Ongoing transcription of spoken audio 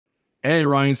Hey,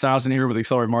 Ryan Sowson here with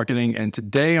Accelerate Marketing, and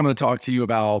today I'm going to talk to you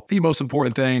about the most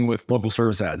important thing with local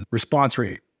service ads, response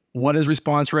rate. What is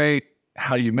response rate?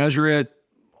 How do you measure it?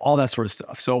 All that sort of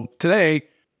stuff. So today,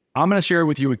 I'm going to share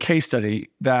with you a case study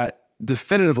that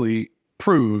definitively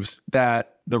proves that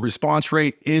the response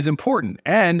rate is important,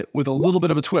 and with a little bit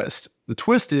of a twist. The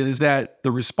twist is that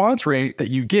the response rate that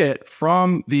you get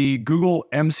from the Google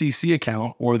MCC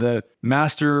account, or the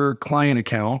master client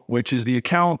account, which is the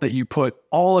account that you put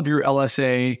all of your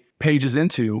LSA pages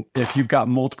into if you've got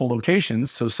multiple locations.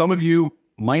 So some of you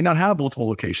might not have multiple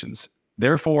locations.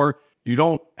 Therefore, you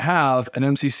don't have an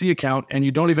MCC account and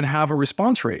you don't even have a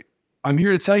response rate. I'm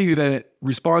here to tell you that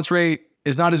response rate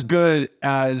is not as good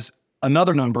as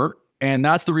another number. And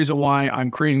that's the reason why I'm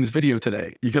creating this video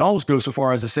today. You can almost go so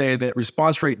far as to say that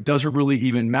response rate doesn't really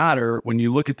even matter when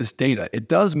you look at this data. It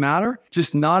does matter,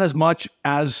 just not as much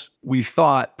as we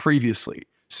thought previously.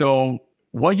 So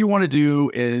what you want to do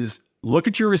is look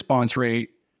at your response rate,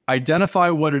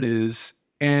 identify what it is,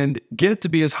 and get it to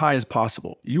be as high as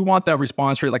possible. You want that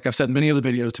response rate, like I've said in many other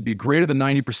videos, to be greater than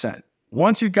 90%.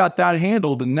 Once you've got that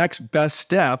handled, the next best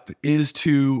step is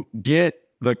to get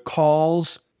the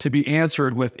calls to be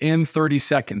answered within 30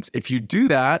 seconds. If you do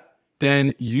that,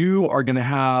 then you are going to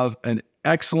have an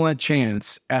excellent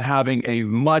chance at having a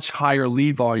much higher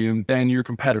lead volume than your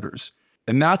competitors.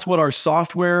 And that's what our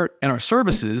software and our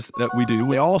services that we do,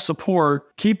 we all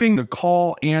support keeping the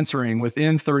call answering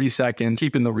within 30 seconds,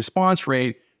 keeping the response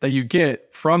rate that you get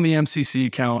from the MCC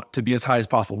account to be as high as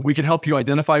possible. We can help you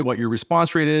identify what your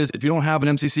response rate is. If you don't have an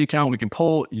MCC account, we can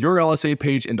pull your LSA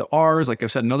page into ours, like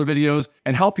I've said in other videos,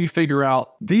 and help you figure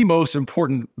out the most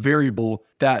important variable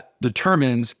that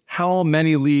determines how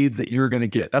many leads that you're going to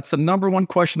get. That's the number one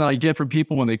question that I get from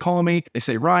people when they call me. They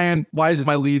say, Ryan, why is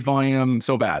my lead volume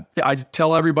so bad? I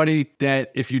tell everybody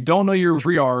that if you don't know your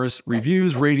 3 R's,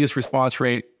 reviews, radius, response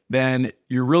rate, then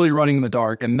you're really running in the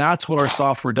dark. And that's what our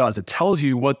software does. It tells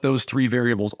you what those 3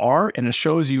 variables are, and it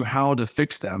shows you how to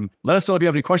fix them. Let us know if you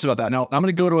have any questions about that. Now, I'm going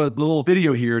to go to a little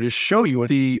video here to show you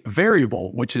the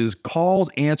variable, which is calls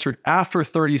answered after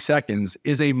 30 seconds,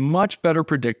 is a much better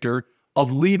predictor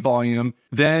of lead volume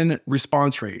than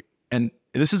response rate. And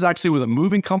this is actually with a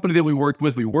moving company that we worked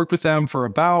with. We worked with them for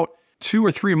about 2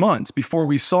 or 3 months before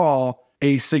we saw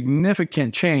a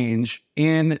significant change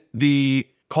in the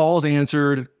calls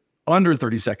answered under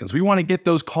 30 seconds. We want to get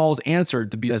those calls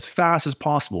answered to be as fast as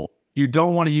possible. You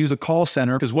don't want to use a call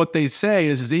center, because what they say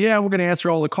is yeah, we're going to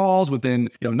answer all the calls within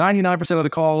 99% of the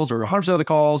calls or 100% of the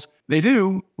calls. They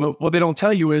do. Well, what they don't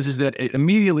tell you is that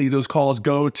immediately those calls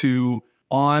go to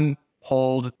on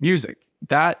hold music.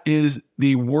 That is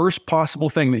the worst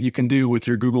possible thing that you can do with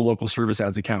your Google Local Service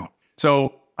Ads account.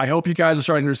 So I hope you guys are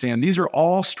starting to understand. These are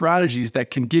all strategies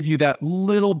that can give you that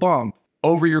little bump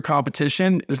over your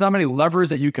competition. There's not many levers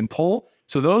that you can pull.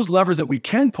 So those levers that we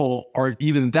can pull are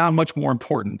even that much more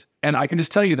important. And I can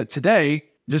just tell you that today,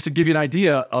 just to give you an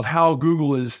idea of how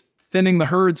Google is thinning the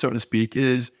herd, so to speak,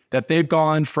 is that they've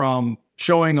gone from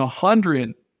showing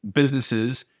 100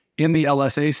 businesses in the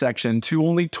LSA section to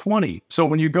only 20. So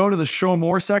when you go to the show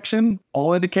more section,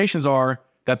 all indications are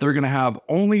that they're going to have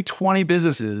only 20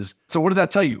 businesses. So what does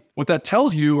that tell you? What that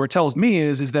tells you, or tells me,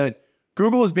 is that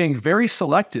Google is being very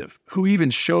selective who even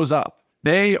shows up.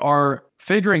 They are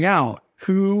figuring out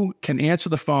who can answer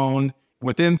the phone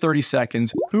within 30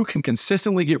 seconds, who can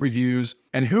consistently get reviews,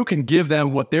 and who can give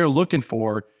them what they're looking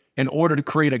for in order to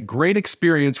create a great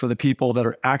experience for the people that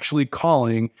are actually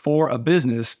calling for a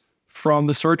business from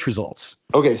the search results.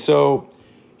 Okay, so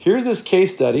here's this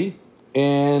case study,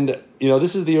 and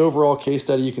this is the overall case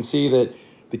study. You can see that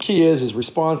the key is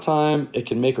response time. It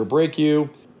can make or break you.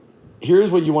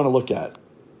 Here's what you want to look at.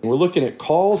 We're looking at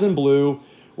calls in blue.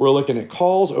 We're looking at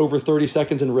calls over 30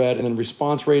 seconds in red, and then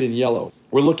response rate in yellow.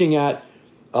 We're looking at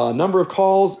number of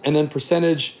calls and then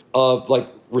percentage of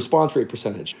response rate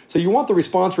percentage. So you want the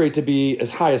response rate to be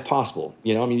as high as possible.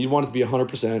 You want it to be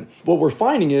 100%. What we're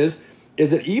finding is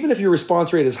that even if your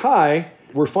response rate is high,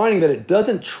 we're finding that it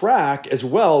doesn't track as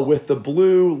well with the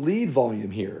blue lead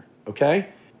volume here, okay?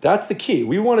 That's the key.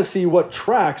 We want to see what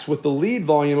tracks with the lead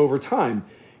volume over time.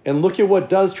 And look at what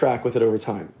does track with it over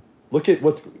time. Look at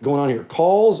what's going on here.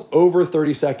 Calls over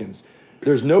 30 seconds.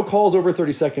 There's no calls over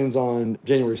 30 seconds on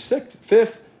January 6th,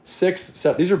 5th, 6th,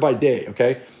 7th. These are by day,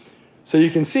 okay? So you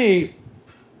can see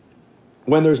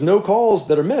when there's no calls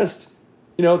that are missed,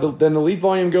 then the lead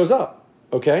volume goes up,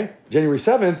 okay? January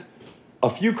 7th, a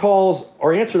few calls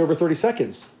are answered over 30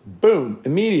 seconds. Boom,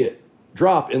 immediate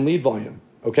drop in lead volume,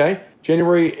 okay?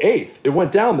 January 8th, it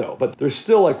went down though, but there's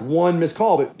still one missed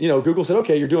call, but Google said,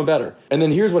 okay, you're doing better. And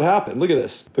then here's what happened. Look at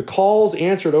this. The calls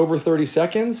answered over 30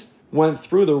 seconds went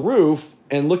through the roof,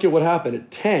 and look at what happened. It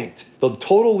tanked. The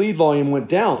total lead volume went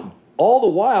down. All the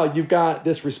while, you've got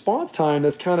this response time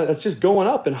that's just going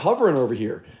up and hovering over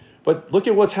here. But look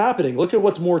at what's happening. Look at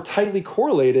what's more tightly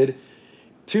correlated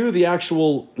to the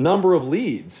actual number of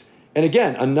leads. And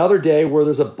again, another day where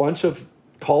there's a bunch of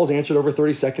calls answered over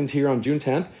 30 seconds here on June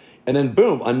 10th, and then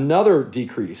boom, another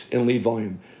decrease in lead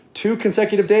volume. 2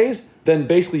 consecutive days, then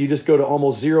basically you just go to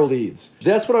almost 0 leads.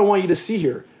 That's what I want you to see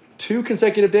here. 2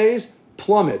 consecutive days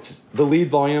plummets the lead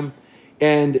volume.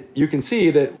 And you can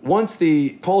see that once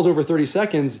the calls over 30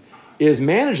 seconds is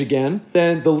managed again,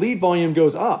 then the lead volume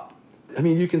goes up. I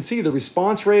mean, you can see the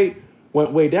response rate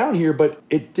went way down here, but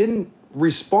it didn't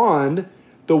respond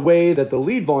the way that the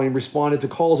lead volume responded to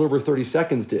calls over 30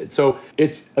 seconds did. So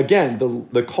it's, again,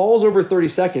 the calls over 30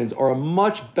 seconds are a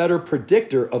much better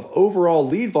predictor of overall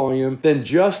lead volume than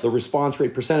just the response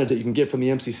rate percentage that you can get from the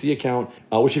MCC account,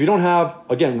 which if you don't have,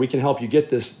 again, we can help you get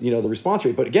this, the response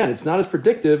rate. But again, it's not as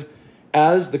predictive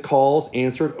as the calls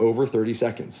answered over 30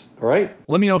 seconds. All right?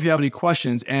 Let me know if you have any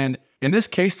questions. And in this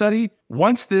case study,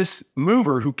 once this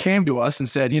mover who came to us and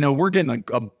said, we're getting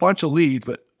a bunch of leads,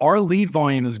 but our lead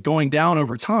volume is going down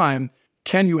over time,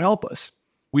 can you help us?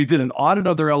 We did an audit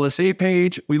of their LSA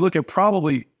page. We look at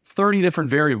probably 30 different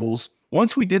variables.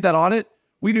 Once we did that audit,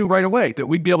 we knew right away that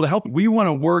we'd be able to help. We want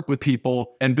to work with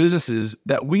people and businesses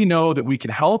that we know that we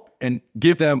can help and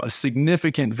give them a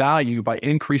significant value by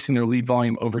increasing their lead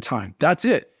volume over time. That's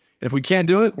it. If we can't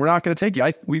do it, we're not going to take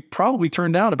you. We probably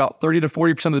turn down about 30 to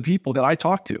 40% of the people that I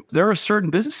talk to. There are certain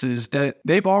businesses that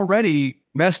they've already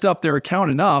messed up their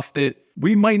account enough that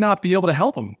we might not be able to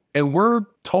help them. And we're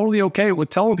totally okay with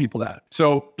telling people that.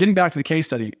 So getting back to the case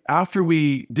study, after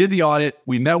we did the audit,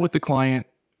 we met with the client,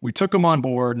 we took them on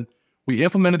board, we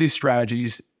implemented these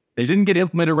strategies. They didn't get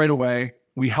implemented right away.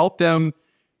 We helped them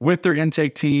with their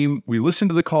intake team. We listened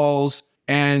to the calls,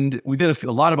 and we did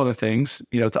a lot of other things,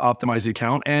 to optimize the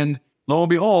account. And lo and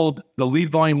behold, the lead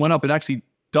volume went up. It actually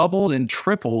doubled and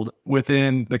tripled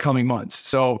within the coming months.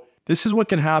 So this is what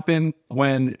can happen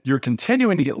when you're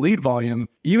continuing to get lead volume,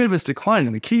 even if it's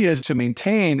declining. The key is to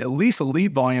maintain at least a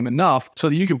lead volume enough so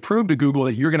that you can prove to Google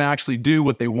that you're going to actually do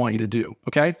what they want you to do.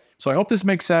 Okay. So I hope this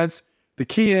makes sense. The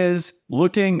key is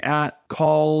looking at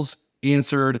calls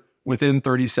answered within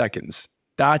 30 seconds.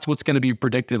 That's what's going to be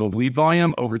predictive of lead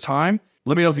volume over time.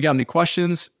 Let me know if you got any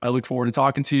questions. I look forward to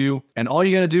talking to you. And all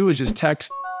you got to do is just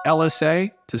text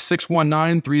LSA to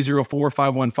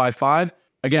 619-304-5155.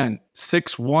 Again,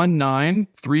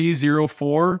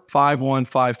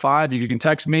 619-304-5155. You can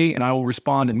text me and I will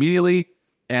respond immediately.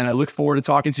 And I look forward to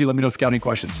talking to you. Let me know if you got any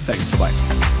questions. Thanks. Bye.